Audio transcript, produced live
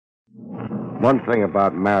One thing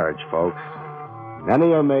about marriage, folks.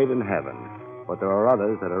 Many are made in heaven, but there are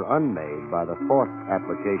others that are unmade by the forced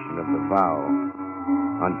application of the vow,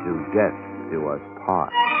 unto death do us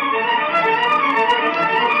part.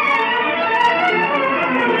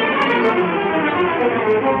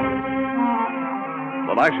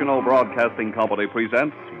 The National Broadcasting Company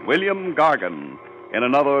presents William Gargan in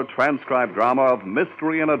another transcribed drama of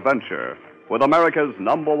mystery and adventure with America's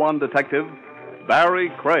 #1 detective,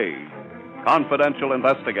 Barry Craig, confidential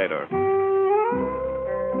investigator.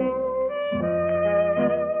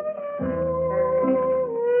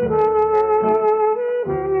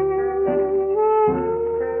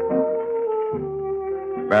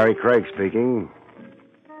 Barry Craig speaking.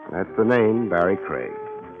 That's the name, Barry Craig.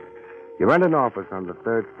 You rent an office on the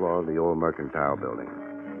 3rd floor of the old Mercantile building.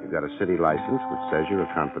 You've got a city license which says you're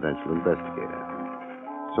a confidential investigator.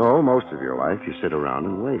 So, most of your life, you sit around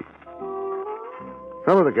and wait.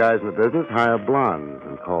 Some of the guys in the business hire blondes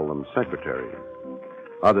and call them secretaries.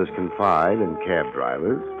 Others confide in cab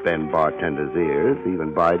drivers, bend bartenders' ears,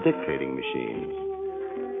 even buy dictating machines.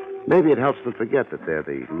 Maybe it helps them forget that they're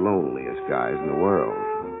the loneliest guys in the world,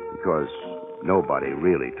 because nobody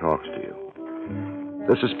really talks to you.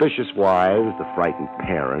 The suspicious wives, the frightened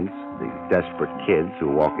parents, the desperate kids who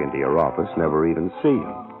walk into your office never even see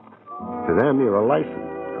you. To them, you're a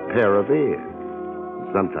license, a pair of ears,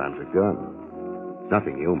 and sometimes a gun.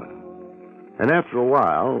 Nothing human. And after a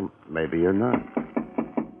while, maybe you're not.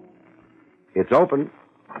 It's open.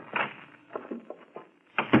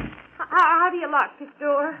 How do you lock this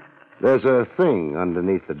door? There's a thing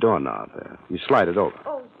underneath the doorknob there. You slide it over.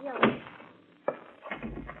 Oh, yeah.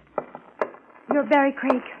 You're Barry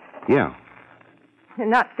Craig. Yeah. You're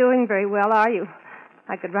not doing very well, are you?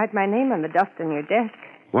 I could write my name on the dust on your desk.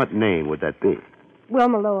 What name would that be?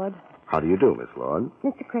 Wilma Lord. How do you do, Miss Lord?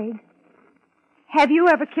 Mr. Craig, have you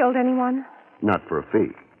ever killed anyone? Not for a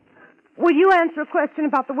fee. Will you answer a question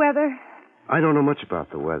about the weather? I don't know much about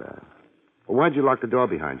the weather. Well, why'd you lock the door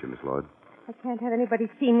behind you, Miss Lord? I can't have anybody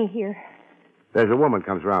see me here. There's a woman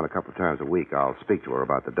comes around a couple of times a week. I'll speak to her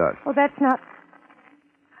about the dust. Oh, that's not...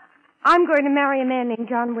 I'm going to marry a man named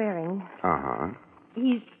John Waring. Uh-huh.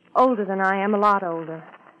 He's older than I am, a lot older.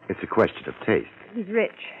 It's a question of taste. He's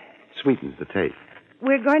rich. Sweetens the taste.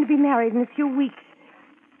 We're going to be married in a few weeks.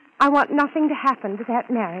 I want nothing to happen to that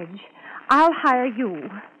marriage. I'll hire you.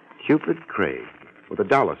 Cupid Craig, with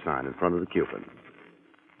a $sign in front of the Cupid.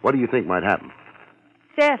 What do you think might happen?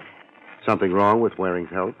 Death. Something wrong with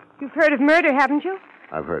Waring's health? You've heard of murder, haven't you?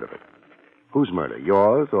 I've heard of it. Whose murder,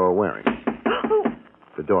 yours or Waring's?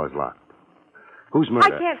 The door's locked. Whose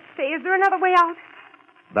murder? I can't stay. Is there another way out?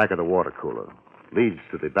 Back of the water cooler. Leads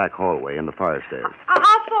to the back hallway and the fire stairs.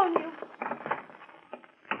 I'll phone you.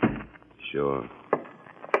 Sure.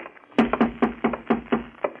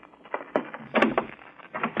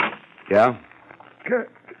 Yeah?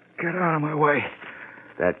 Get out of my way.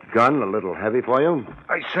 That gun a little heavy for you?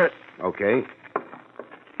 I said... Okay.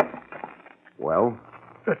 Well?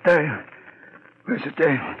 The dame. Where's the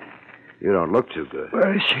dame? You don't look too good.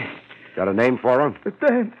 Where is she? Got a name for her? The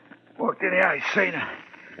dame. Walked in here, I seen her.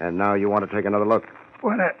 And now you want to take another look?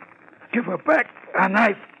 Wanna give her back a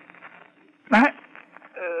knife. Knife?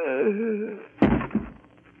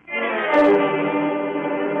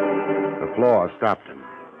 The floor stopped him.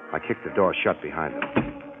 I kicked the door shut behind him.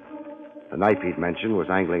 The knife he'd mentioned was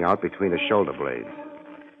angling out between his shoulder blades.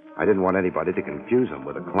 I didn't want anybody to confuse him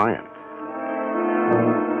with a client.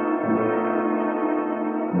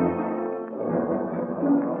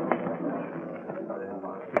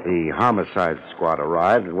 The homicide squad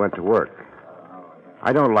arrived and went to work.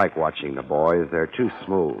 I don't like watching the boys. They're too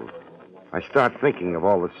smooth. I start thinking of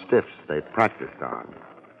all the stiffs they practiced on.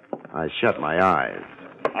 I shut my eyes.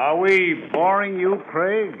 Are we boring you,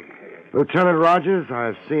 Craig? Lieutenant Rogers,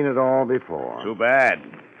 I've seen it all before. Too bad.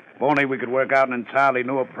 If only we could work out an entirely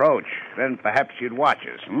new approach. Then perhaps you'd watch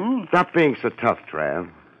us, Stop being so tough, Trav.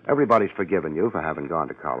 Everybody's forgiven you for having gone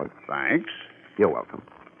to college. Thanks. You're welcome.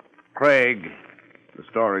 Craig, the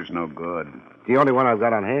story's no good. The only one I've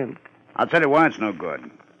got on hand. I'll tell you why it's no good.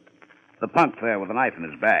 The punk there with the knife in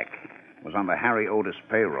his back was on the Harry Otis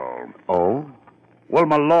payroll. Oh?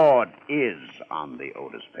 Wilma Lord is on the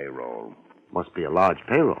Otis payroll. Must be a large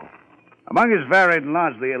payroll. Among his varied and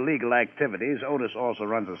largely illegal activities, Otis also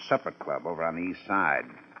runs a supper club over on the east side.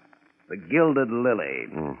 The Gilded Lily.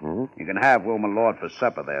 Mm-hmm. You can have Wilma Lord for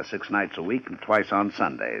supper there 6 nights a week and twice on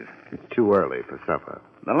Sundays. It's too early for supper.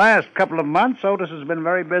 The last couple of months, Otis has been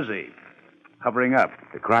very busy. Covering up.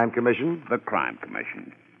 The Crime Commission? The Crime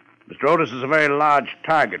Commission. Mr. Otis is a very large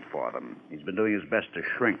target for them. He's been doing his best to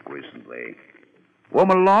shrink recently.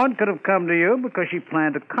 Woman Lord could have come to you because she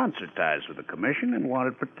planned to concertize with the commission and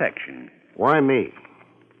wanted protection. Why me?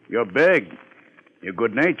 You're big. You're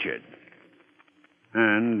good-natured.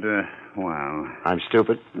 And, well... I'm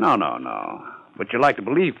stupid? No. But you like to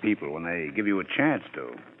believe people when they give you a chance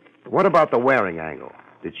to. What about the Waring angle?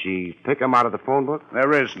 Did she pick him out of the phone book?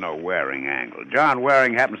 There is no Waring angle. John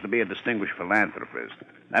Waring happens to be a distinguished philanthropist.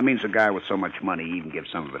 That means a guy with so much money he even gives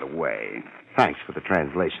some of it away. Thanks for the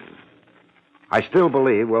translations. I still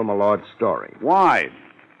believe Wilma Lord's story. Why?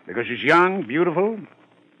 Because she's young, beautiful?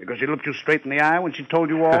 Because she looked you straight in the eye when she told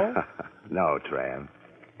you all? No, Trav.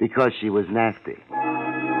 Because she was nasty.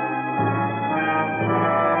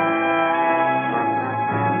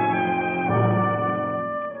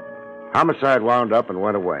 Homicide wound up and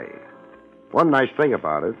went away. One nice thing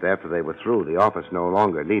about it, after they were through, the office no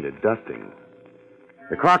longer needed dusting.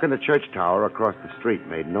 The clock in the church tower across the street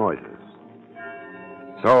made noises.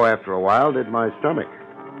 So, after a while, did my stomach.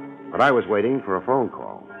 But I was waiting for a phone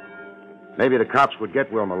call. Maybe the cops would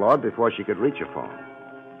get Wilma Lord before she could reach a phone.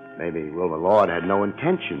 Maybe Wilma Lord had no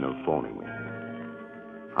intention of phoning me.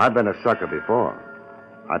 I've been a sucker before.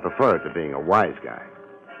 I prefer it to being a wise guy.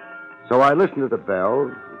 So I listened to the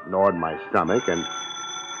bell, ignored my stomach, and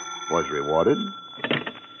was rewarded.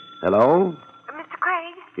 Hello? Mr.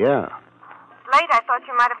 Craig? Yeah, Late, I thought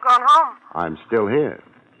you might have gone home. I'm still here.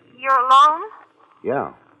 You're alone?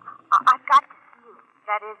 Yeah, I've got to see you.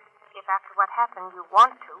 That is, if after what happened you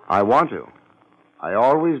want to. I want to. I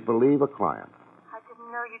always believe a client. I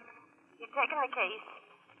didn't know you'd taken the case.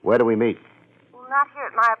 Where do we meet? Well, not here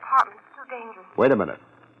at my apartment. It's too dangerous. Wait a minute.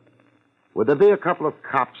 Would there be a couple of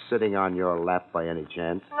cops sitting on your lap by any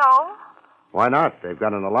chance? No. Why not? They've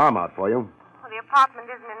got an alarm out for you. Well, the apartment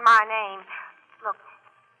isn't in my name. Look,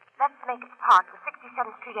 let's make it Park, the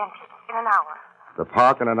 67th Street entrance, in an hour. The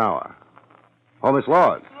park in an hour. Oh, Miss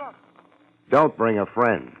Lord. Yes. Don't bring a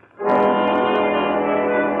friend.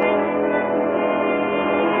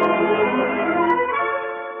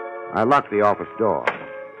 I locked the office door.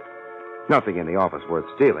 Nothing in the office worth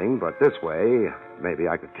stealing, but this way, maybe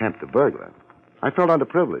I could tempt a burglar. I felt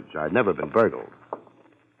underprivileged. I'd never been burgled.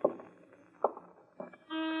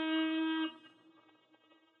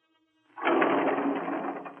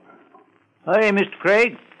 Hey, Mr.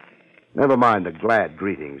 Craig. Never mind the glad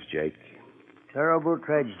greetings, Jake. Terrible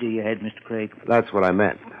tragedy you had, Mr. Craig. That's what I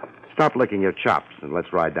meant. Stop licking your chops and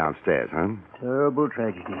let's ride downstairs, huh? Terrible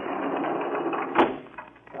tragedy.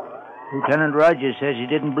 Lieutenant Rogers says he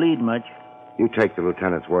didn't bleed much. You take the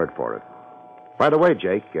lieutenant's word for it. By the way,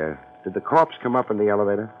 Jake, did the corpse come up in the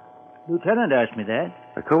elevator? Lieutenant asked me that.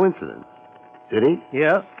 A coincidence. Did he?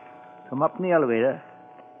 Yeah. Come up in the elevator.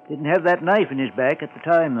 Didn't have that knife in his back at the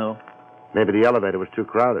time, though. Maybe the elevator was too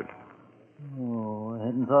crowded. Oh, I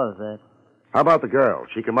hadn't thought of that. How about the girl?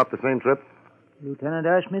 She come up the same trip? Lieutenant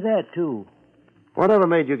asked me that, too. Whatever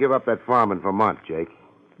made you give up that farm in Vermont, Jake?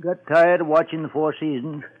 Got tired of watching the Four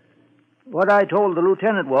Seasons. What I told the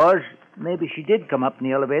lieutenant was maybe she did come up in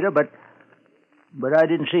the elevator, but I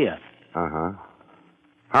didn't see her. Uh-huh.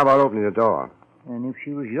 How about opening the door? And if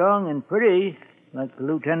she was young and pretty, like the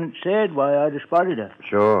lieutenant said, why, I'd have spotted her.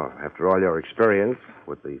 Sure, after all your experience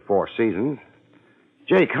with the Four Seasons.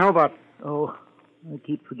 Jake, how about... Oh, I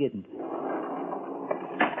keep forgetting.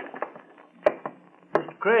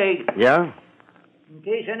 Mr. Craig, Yeah? in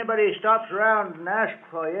case anybody stops around and asks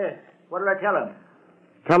for you, what'll I tell them?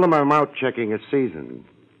 Tell them I'm out checking a season.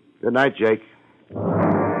 Good night, Jake.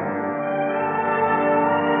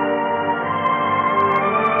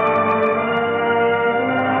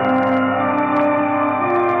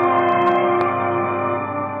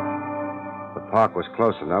 The park was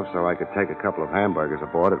close enough so I could take a couple of hamburgers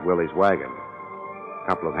aboard at Willie's wagon. A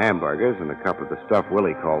couple of hamburgers and a cup of the stuff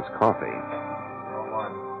Willie calls coffee.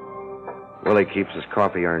 Willie keeps his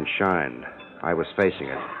coffee urn shined. I was facing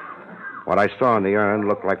it. What I saw in the urn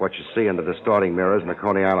looked like what you see in the distorting mirrors in the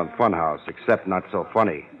Coney Island Funhouse, except not so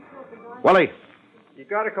funny. Willie! You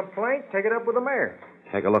got a complaint? Take it up with the mayor.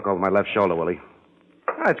 Take a look over my left shoulder, Willie.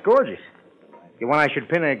 Oh, it's gorgeous. You want I should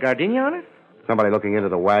pin a gardenia on it? Somebody looking into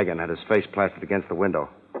the wagon had his face plastered against the window.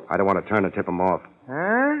 I don't want to turn and tip him off.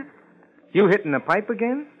 Huh? You hitting the pipe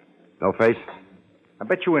again? No face? I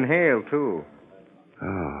bet you inhaled, too.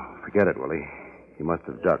 Oh, forget it, Willie. You must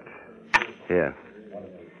have ducked. Here.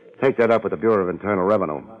 Take that up with the Bureau of Internal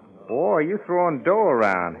Revenue. Boy, you throwing dough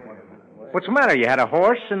around. What's the matter? You had a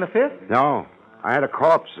horse in the fifth? No, I had a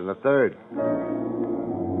corpse in the third.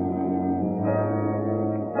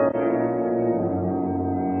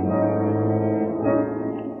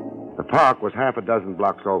 The park was half a dozen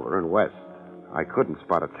blocks over and west. I couldn't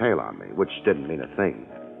spot a tail on me, which didn't mean a thing.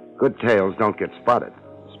 Good tails don't get spotted,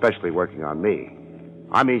 especially working on me.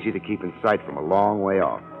 I'm easy to keep in sight from a long way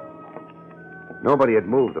off. Nobody had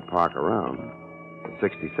moved the park around. The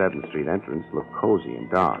 67th Street entrance looked cozy and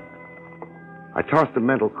dark. I tossed a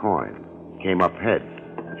mental coin, came up heads,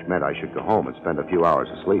 which meant I should go home and spend a few hours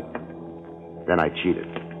asleep. Then I cheated.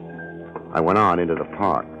 I went on into the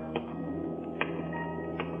park.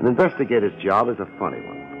 An investigator's job is a funny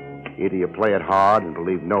one. Either you play it hard and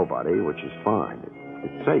believe nobody, which is fine.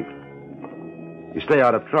 It's safe. You stay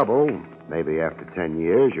out of trouble. Maybe after 10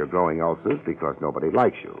 years, you're growing ulcers because nobody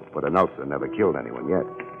likes you, but an ulcer never killed anyone yet.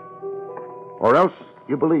 Or else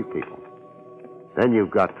you believe people. Then you've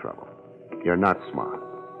got trouble. You're not smart.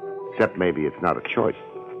 Except maybe it's not a choice.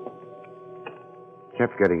 It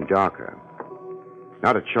kept getting darker.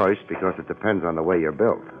 Not a choice because it depends on the way you're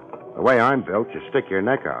built. The way I'm built, you stick your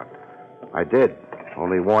neck out. I did.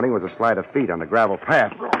 Only warning was a slide of feet on the gravel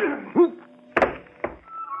path.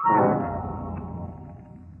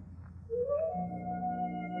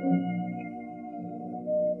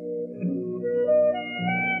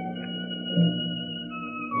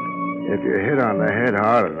 If you're hit on the head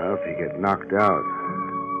hard enough, you get knocked out.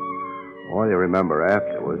 All you remember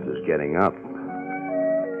afterwards is getting up.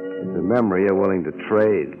 It's a memory you're willing to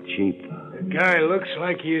trade cheap. The guy looks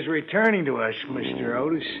like he is returning to us, Mr.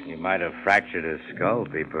 Otis. He might have fractured his skull,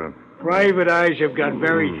 Peeper. Private eyes have got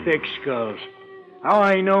very thick skulls. All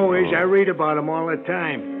I know is I read about them all the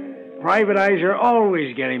time. Private eyes are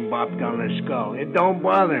always getting bopped on the skull. It don't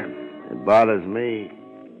bother him. It bothers me.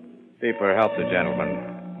 Peeper, help the gentleman.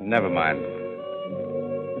 Never mind.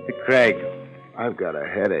 Mr. Craig. I've got a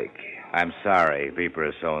headache. I'm sorry Peeper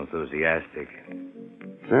is so enthusiastic.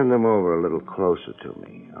 Send him over a little closer to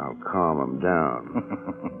me. I'll calm him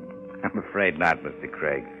down. I'm afraid not, Mr.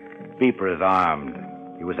 Craig. Peeper is armed.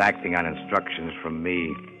 He was acting on instructions from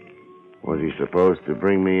me. Was he supposed to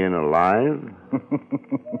bring me in alive?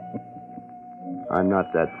 I'm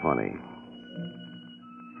not that funny.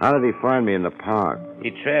 How did he find me in the park?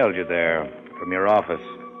 He trailed you there from your office.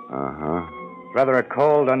 Uh-huh. Rather a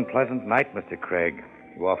cold, unpleasant night, Mr. Craig.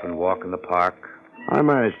 You often walk in the park. I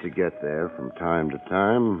managed to get there from time to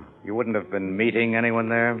time. You wouldn't have been meeting anyone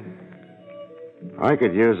there? I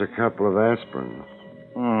could use a couple of aspirins.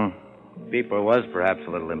 Peeper was perhaps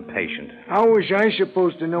a little impatient. How was I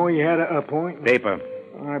supposed to know he had an appointment? Peeper.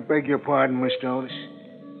 I beg your pardon, Mr. Otis.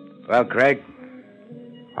 Well, Craig?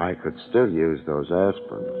 I could still use those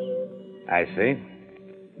aspirins. I see.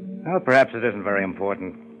 Well, perhaps it isn't very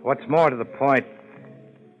important. What's more to the point,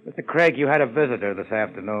 Mr. Craig, you had a visitor this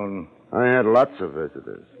afternoon. I had lots of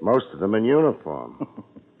visitors, most of them in uniform.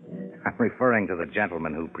 I'm referring to the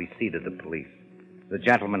gentleman who preceded the police. The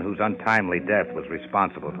gentleman whose untimely death was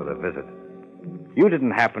responsible for the visit. You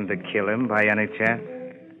didn't happen to kill him by any chance?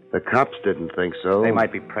 The cops didn't think so. They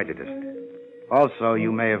might be prejudiced. Also,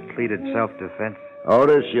 you may have pleaded self-defense.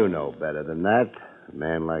 Otis, you know better than that. A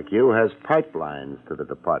man like you has pipelines to the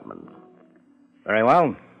department. Very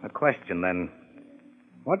well. A question, then.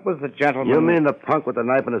 What was the gentleman... You mean the punk with the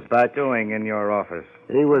knife in his back? ...doing in your office?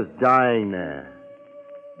 He was dying there.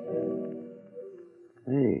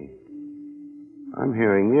 Hey, I'm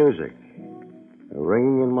hearing music. A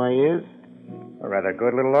ringing in my ears? A rather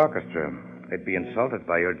good little orchestra. They'd be insulted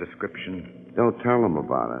by your description. Don't tell them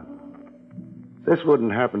about it. This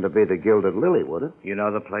wouldn't happen to be the Gilded Lily, would it? You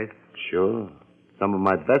know the place? Sure. Some of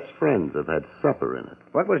my best friends have had supper in it.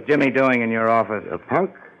 What was Jimmy doing in your office? A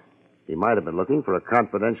punk? He might have been looking for a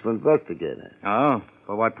confidential investigator. Oh?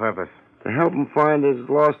 For what purpose? To help him find his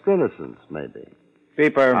lost innocence, maybe.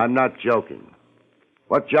 Peeper. I'm not joking.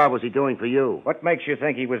 What job was he doing for you? What makes you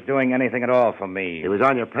think he was doing anything at all for me? He was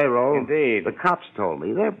on your payroll. Indeed. The cops told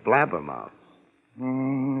me. They're blabbermouths.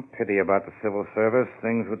 Pity about the civil service.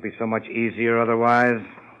 Things would be so much easier otherwise.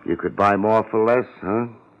 You could buy more for less, huh?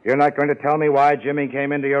 You're not going to tell me why Jimmy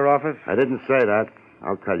came into your office? I didn't say that.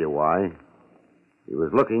 I'll tell you why. He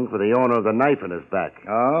was looking for the owner of the knife in his back.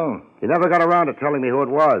 Oh? He never got around to telling me who it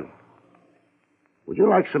was. Would you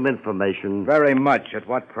like some information? Very much. At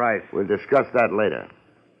what price? We'll discuss that later.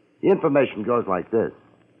 The information goes like this.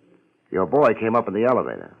 Your boy came up in the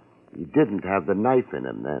elevator. He didn't have the knife in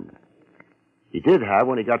him then. He did have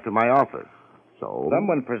when he got to my office. So...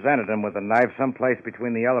 Someone presented him with a knife someplace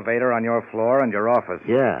between the elevator on your floor and your office.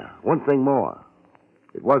 Yeah. One thing more.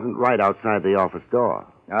 It wasn't right outside the office door.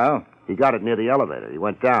 Oh? He got it near the elevator. He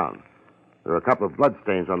went down. There were a couple of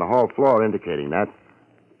bloodstains on the hall floor indicating that.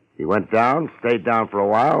 He went down, stayed down for a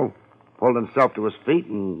while, pulled himself to his feet,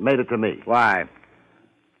 and made it to me. Why?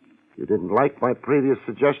 You didn't like my previous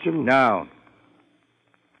suggestion? No.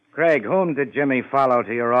 Craig, whom did Jimmy follow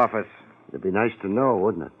to your office? It'd be nice to know,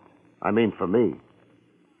 wouldn't it? I mean, for me.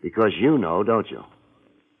 Because you know, don't you?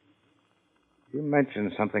 You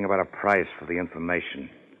mentioned something about a price for the information.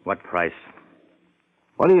 What price?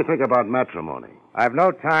 What do you think about matrimony? I've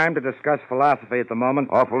no time to discuss philosophy at the moment.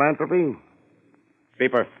 Or philanthropy?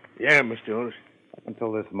 Beeper. Yeah, Mr. Otis. Up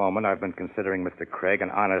until this moment, I've been considering Mr. Craig an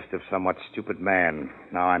honest, if somewhat stupid man.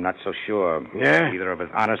 Now I'm not so sure. Yeah? Either of his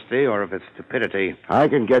honesty or of his stupidity. I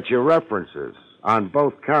can get you references on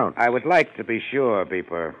both counts. I would like to be sure,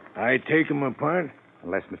 Beeper. I take him apart?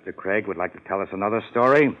 Unless Mr. Craig would like to tell us another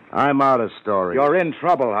story. I'm out of stories. You're in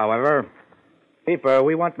trouble, however. Beeper,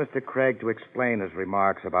 we want Mr. Craig to explain his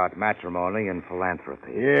remarks about matrimony and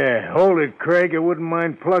philanthropy. Yeah, hold it, Craig. I wouldn't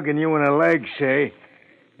mind plugging you in a leg, say.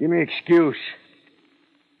 Give me excuse.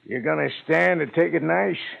 You're gonna stand and take it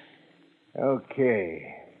nice?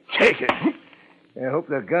 Okay. Take it. I hope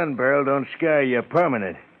the gun barrel don't scare you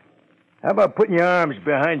permanent. How about putting your arms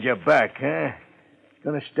behind your back, huh? It's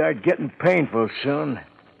gonna start getting painful soon.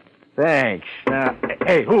 Thanks. Now,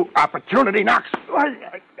 hey, who? Opportunity knocks.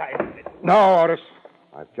 No, Otis.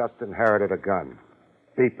 I've just inherited a gun.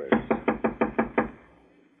 Beepers.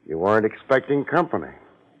 You weren't expecting company.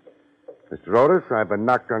 Mr. Otis, I've been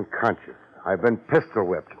knocked unconscious. I've been pistol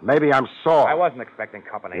whipped. Maybe I'm sore. I wasn't expecting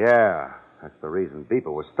company. Yeah, that's the reason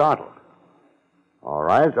Beeper was startled. All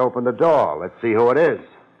right, open the door. Let's see who it is.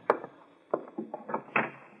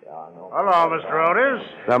 Hello, Mr. Otis.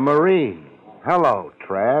 The Marine. Hello,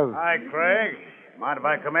 Trav. Hi, Craig. Mind if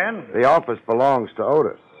I come in? The office belongs to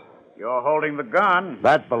Otis. You're holding the gun.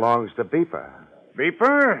 That belongs to Beeper.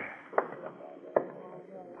 Beeper?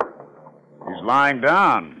 He's lying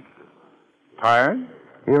down. Tired?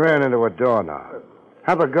 He ran into a doorknob.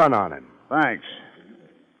 Have a gun on him. Thanks.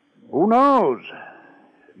 Who knows?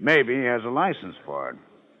 Maybe he has a license for it.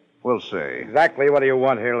 We'll see. Exactly what do you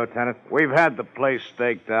want here, Lieutenant? We've had the place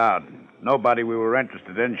staked out. Nobody we were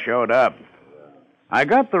interested in showed up. I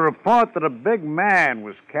got the report that a big man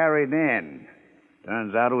was carried in.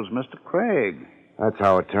 Turns out it was Mr. Craig. That's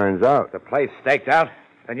how it turns out. The place staked out?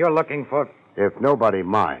 Then you're looking for... If nobody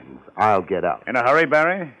minds, I'll get out. In a hurry,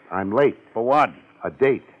 Barry? I'm late. For what? A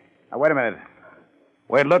date. Now, wait a minute.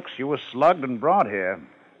 Way it looks, you were slugged and brought here.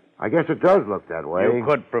 I guess it does look that way. You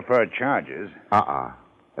could prefer charges.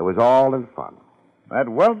 It was all in fun. That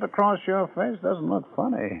welt across your face doesn't look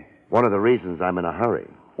funny. One of the reasons I'm in a hurry.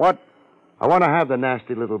 What? I want to have the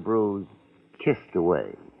nasty little bruise kissed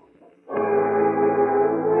away.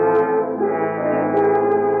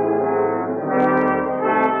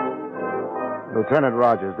 Lieutenant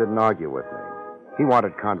Rogers didn't argue with me. He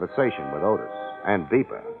wanted conversation with Otis and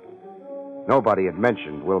Beeper. Nobody had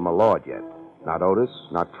mentioned Wilma Lord yet. Not Otis,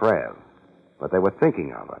 not Trav. But they were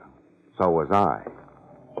thinking of her. So was I.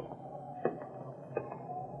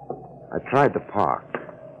 I tried the park.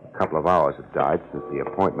 A couple of hours had died since the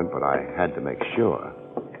appointment, but I had to make sure.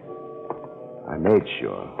 I made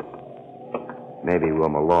sure. Maybe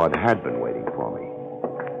Wilma Lord had been waiting for me.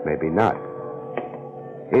 Maybe not.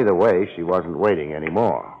 Either way, she wasn't waiting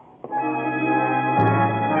anymore.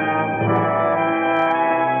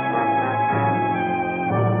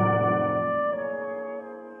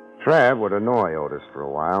 Trav would annoy Otis for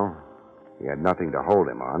a while. He had nothing to hold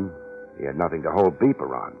him on. He had nothing to hold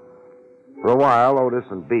Beeper on. For a while, Otis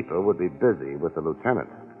and Beeper would be busy with the lieutenant.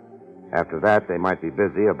 After that, they might be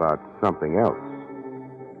busy about something else.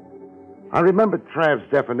 I remembered Trav's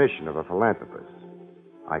definition of a philanthropist.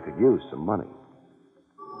 I could use some money.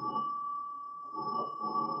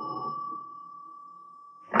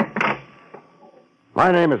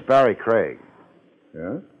 My name is Barry Craig.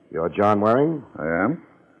 Yes? You're John Waring? I am.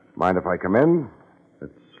 Mind if I come in?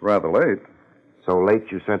 It's rather late. So late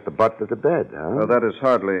you sent the butler to bed, huh? That is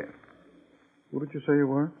hardly... Who did you say you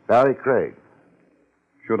were? Barry Craig.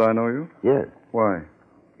 Should I know you? Yes. Why?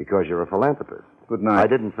 Because you're a philanthropist. Good night. I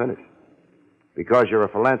didn't finish. Because you're a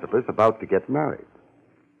philanthropist about to get married.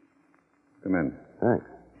 Come in. Thanks.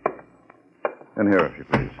 In here, if you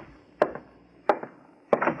please.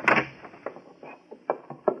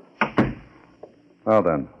 Now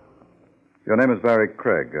then. Your name is Barry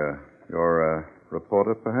Craig. You're a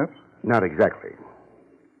reporter, perhaps? Not exactly.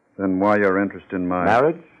 Then why your interest in my...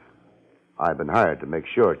 Marriage? I've been hired to make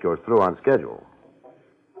sure it goes through on schedule.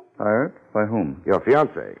 Hired? By whom? Your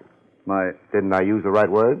fiancée. My... Didn't I use the right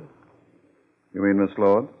word? You mean Miss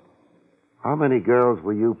Lord? How many girls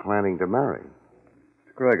were you planning to marry?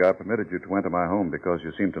 Mr. Craig, I permitted you to enter my home because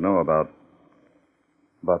you seem to know about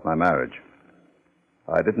my marriage.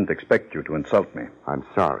 I didn't expect you to insult me. I'm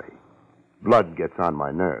sorry. Blood gets on my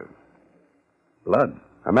nerves. Blood?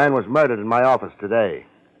 A man was murdered in my office today.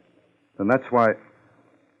 Then that's why...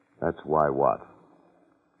 That's why what?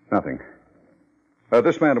 Nothing.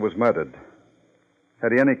 This man who was murdered,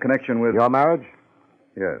 had he any connection with... Your marriage?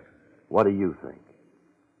 Yes. What do you think?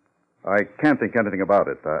 I can't think anything about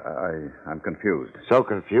it. I'm confused. So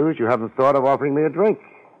confused you haven't thought of offering me a drink?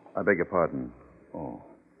 I beg your pardon. Oh.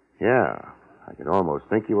 Yeah, I could almost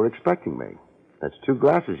think you were expecting me. That's 2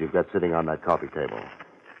 glasses you've got sitting on that coffee table.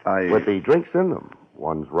 With the drinks in them.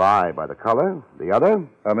 One's rye by the color, the other?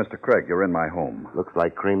 Mr. Craig, you're in my home. Looks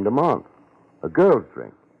like creme de menthe. A girl's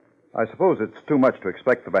drink. I suppose it's too much to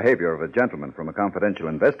expect the behavior of a gentleman from a confidential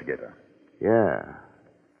investigator. Yeah.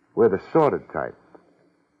 We're the sordid type.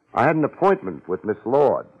 I had an appointment with Miss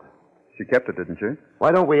Lord. She kept it, didn't she?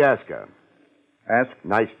 Why don't we ask her? Ask?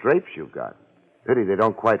 Nice drapes you've got. Pity they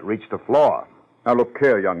don't quite reach the floor. Now, look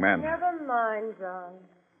here, young man. Never mind, John.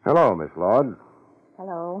 Hello, Miss Lord.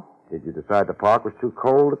 Hello. Did you decide the park was too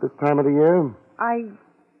cold at this time of the year?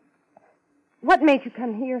 What made you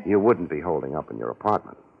come here? You wouldn't be holding up in your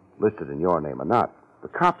apartment, listed in your name or not. The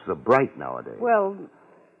cops are bright nowadays. Well,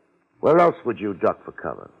 where else would you duck for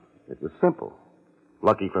cover? It was simple.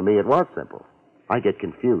 Lucky for me, it was simple. I get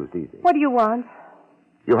confused easy. what do you want?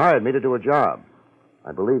 You hired me to do a job.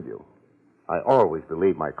 I believe you. I always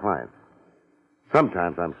believe my clients.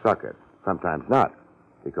 Sometimes I'm suckered, sometimes not,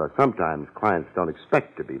 because sometimes clients don't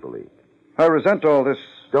expect to be believed. I resent all this.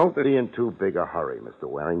 Don't be in too big a hurry, Mr.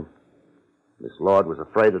 Waring. Miss Lord was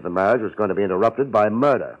afraid that the marriage was going to be interrupted by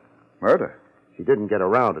murder. Murder? She didn't get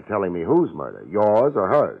around to telling me whose murder, yours or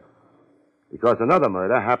hers. Because another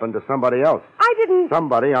murder happened to somebody else. I didn't...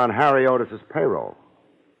 Somebody on Harry Otis's payroll.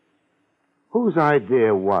 Whose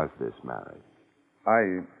idea was this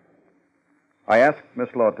marriage? I asked Miss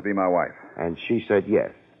Lord to be my wife. And she said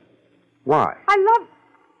yes. Why? I love...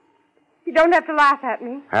 You don't have to laugh at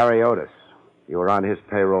me. Harry Otis. You were on his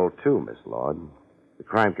payroll, too, Miss Lord. The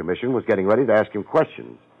Crime Commission was getting ready to ask him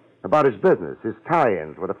questions about his business, his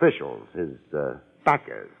tie-ins with officials, his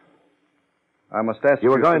backers. I must ask you...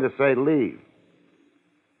 You were going to say leave.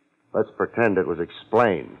 Let's pretend it was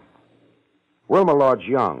explained. Wilma Lord's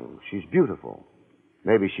young. She's beautiful.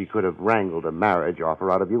 Maybe she could have wrangled a marriage offer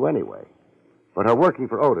out of you anyway. But her working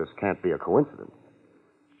for Otis can't be a coincidence.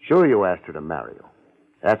 Sure, you asked her to marry you.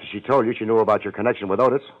 After she told you she knew about your connection with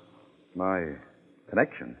Otis. My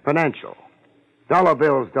connection? Financial. Dollar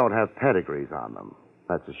bills don't have pedigrees on them.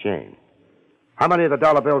 That's a shame. How many of the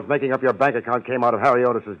dollar bills making up your bank account came out of Harry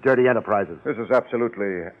Otis's dirty enterprises? This is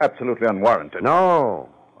absolutely unwarranted. No.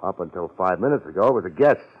 Up until 5 minutes ago, it was a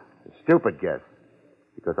guess. A stupid guess.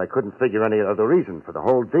 Because I couldn't figure any other reason for the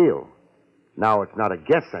whole deal. Now it's not a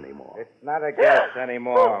guess anymore. It's not a guess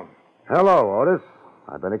anymore. Hello, Otis.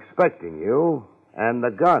 I've been expecting you. And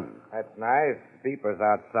the gun. That's nice. Beeper's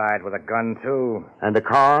outside with a gun, too. And the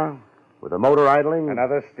car? With the motor idling?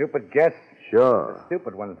 Another stupid guess. Sure. The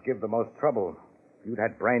stupid ones give the most trouble. If you'd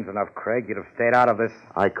had brains enough, Craig, you'd have stayed out of this.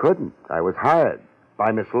 I couldn't. I was hired.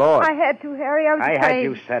 By Miss Lord. I had to, Harry. I was afraid. I had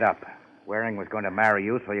you set up. Waring was going to marry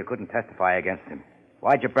you, so you couldn't testify against him.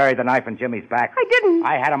 Why'd you bury the knife in Jimmy's back? I didn't.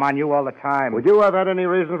 I had him on you all the time. Would you have had any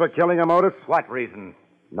reason for killing him, Otis? What reason?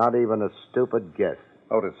 Not even a stupid guess.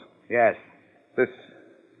 Otis. Yes. This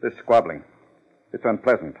squabbling. It's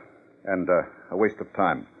unpleasant. And a waste of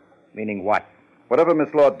time. Meaning what? Whatever Miss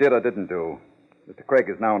Lord did or didn't do, Mr. Craig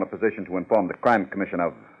is now in a position to inform the Crime Commission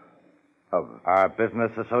of... Our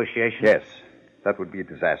business association? Yes. That would be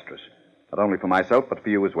disastrous. Not only for myself, but for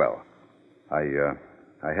you as well.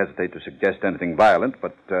 I hesitate to suggest anything violent,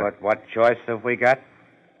 but... But what choice have we got?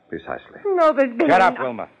 Precisely. No, there's been... Shut up,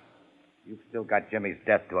 Wilma. You've still got Jimmy's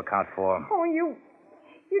death to account for. Oh, you...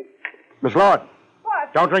 Miss Lord.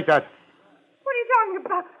 What? Don't drink that. What are you talking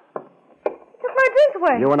about? Took my drink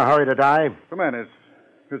away. You in a hurry to die? The man is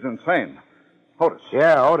insane. Otis.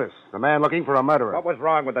 Yeah, Otis. The man looking for a murderer. What was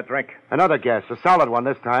wrong with the drink? Another guess. A solid one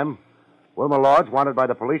this time. Wilma Lord's wanted by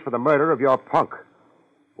the police for the murder of your punk.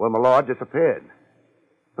 Wilma Lord disappeared.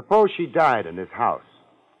 Suppose she died in this house.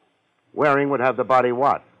 Waring would have the body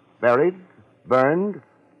what? Buried? Burned?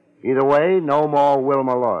 Either way, no more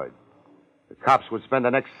Wilma Lord. The cops would spend the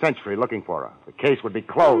next century looking for her. The case would be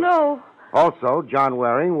closed. Oh, no. Also, John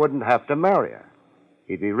Waring wouldn't have to marry her.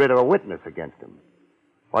 He'd be rid of a witness against him.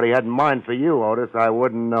 What he had in mind for you, Otis, I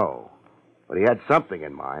wouldn't know. But he had something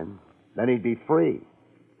in mind. Then he'd be free.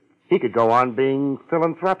 He could go on being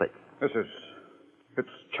philanthropic. It's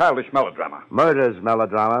childish melodrama. Murder's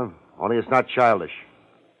melodrama, only it's not childish.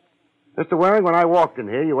 Mr. Waring, when I walked in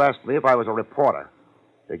here, you asked me if I was a reporter.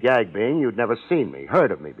 The gag being you'd never seen me,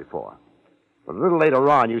 heard of me before. But a little later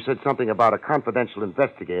on, you said something about a confidential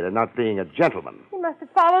investigator not being a gentleman. He must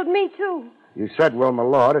have followed me, too. You said Wilma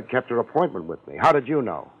Lord had kept her appointment with me. How did you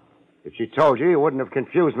know? If she told you, you wouldn't have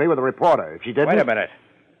confused me with a reporter. If she didn't... Wait a minute.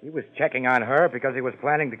 He was checking on her because he was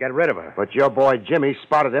planning to get rid of her. But your boy Jimmy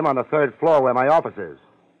spotted him on the 3rd floor where my office is.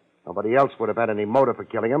 Nobody else would have had any motive for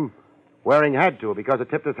killing him. Waring had to because it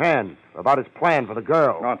tipped his hand about his plan for the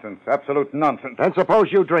girl. Nonsense. Absolute nonsense. Then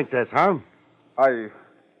suppose you drink this, huh? I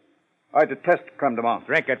detest creme de menthe.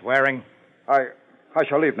 Drink it, Waring. I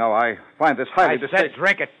shall leave now. I find this highly I said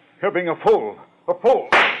drink it. You're being a fool. A fool.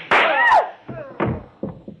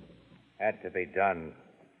 Had to be done.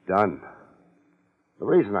 Done. The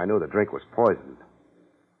reason I knew the drink was poisoned.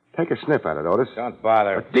 Take a sniff at it, Otis. Don't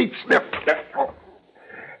bother. A deep sniff.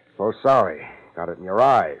 So sorry. Got it in your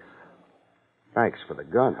eyes. Thanks for the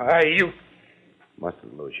gun. You...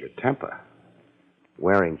 Mustn't lose your temper.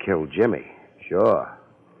 Waring killed Jimmy. Sure.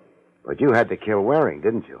 But you had to kill Waring,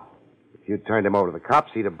 didn't you? If you'd turned him over to the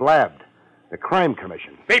cops, he'd have blabbed. The crime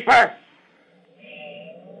commission. Beeper!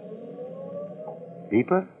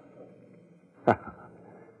 Beeper?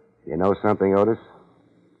 You know something, Otis?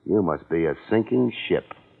 You must be a sinking ship.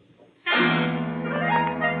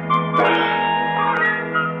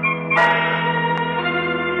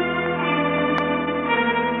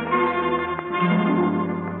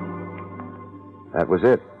 That was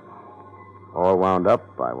it. All wound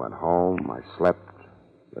up, I went home, I slept.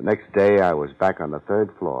 The next day, I was back on the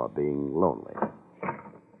third floor, being lonely.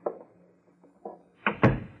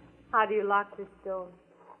 How do you lock this door?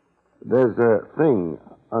 There's a thing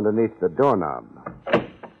underneath the doorknob.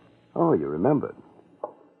 Oh, you remembered.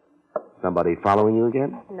 Somebody following you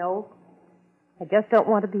again? No. I just don't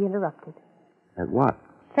want to be interrupted. At what?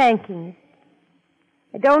 Thanking you.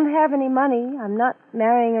 I don't have any money. I'm not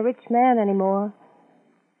marrying a rich man anymore.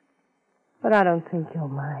 But I don't think you'll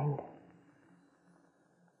mind.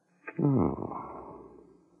 Oh.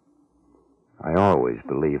 I always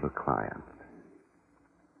believe a client.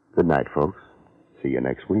 Good night, folks. See you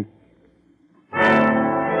next week.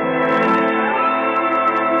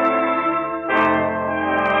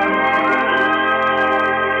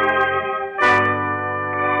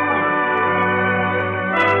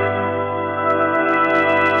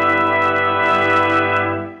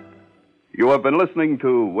 You have been listening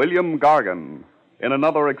to William Gargan in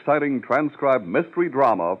another exciting transcribed mystery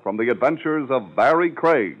drama from the adventures of Barry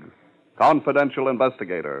Craig, confidential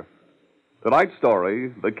investigator. Tonight's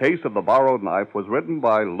story, The Case of the Borrowed Knife, was written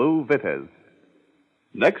by Lou Vitez.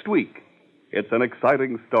 Next week, it's an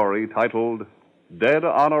exciting story titled Dead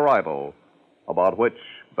on Arrival, about which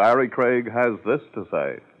Barry Craig has this to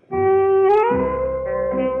say.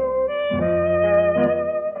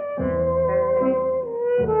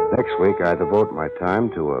 Next week, I devote my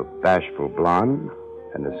time to a bashful blonde,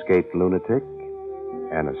 an escaped lunatic,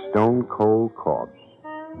 and a stone-cold corpse.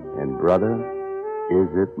 And, brother, is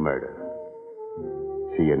it murder?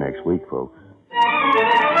 See you next week, folks.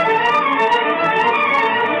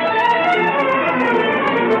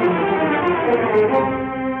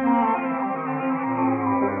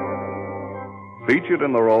 Featured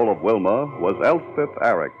in the role of Wilma was Elspeth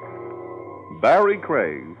Eric. Barry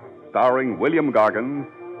Craig, starring William Gargan,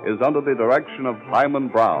 is under the direction of Hyman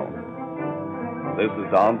Brown. This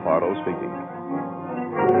is Don Pardo speaking.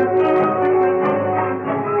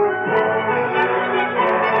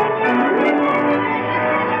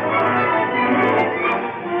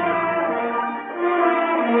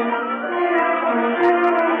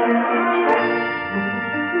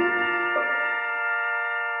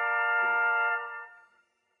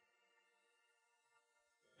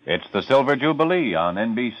 It's the Silver Jubilee on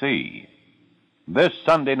NBC. This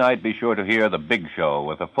Sunday night, be sure to hear The Big Show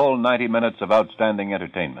with a full 90 minutes of outstanding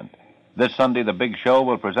entertainment. This Sunday, The Big Show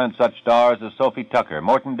will present such stars as Sophie Tucker,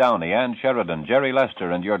 Morton Downey, Ann Sheridan, Jerry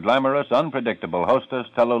Lester, and your glamorous, unpredictable hostess,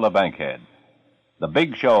 Tallulah Bankhead. The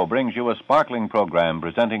Big Show brings you a sparkling program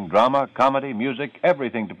presenting drama, comedy, music,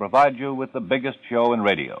 everything to provide you with the biggest show in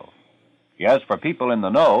radio. Yes, for people in the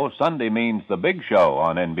know, Sunday means The Big Show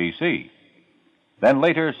on NBC. Then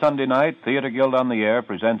later Sunday night, Theater Guild on the Air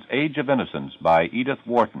presents Age of Innocence by Edith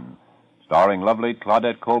Wharton, starring lovely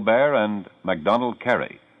Claudette Colbert and MacDonald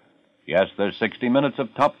Carey. Yes, there's 60 minutes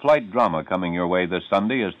of top-flight drama coming your way this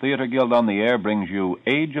Sunday as Theater Guild on the Air brings you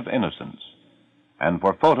Age of Innocence. And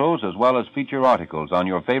for photos as well as feature articles on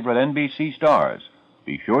your favorite NBC stars,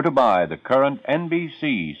 be sure to buy the current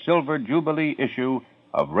NBC Silver Jubilee issue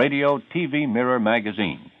of Radio TV Mirror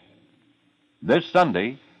magazine. This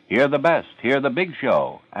Sunday, hear the best, hear The Big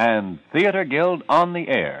Show, and Theater Guild on the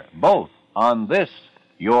Air, both on this,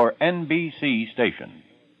 your NBC station.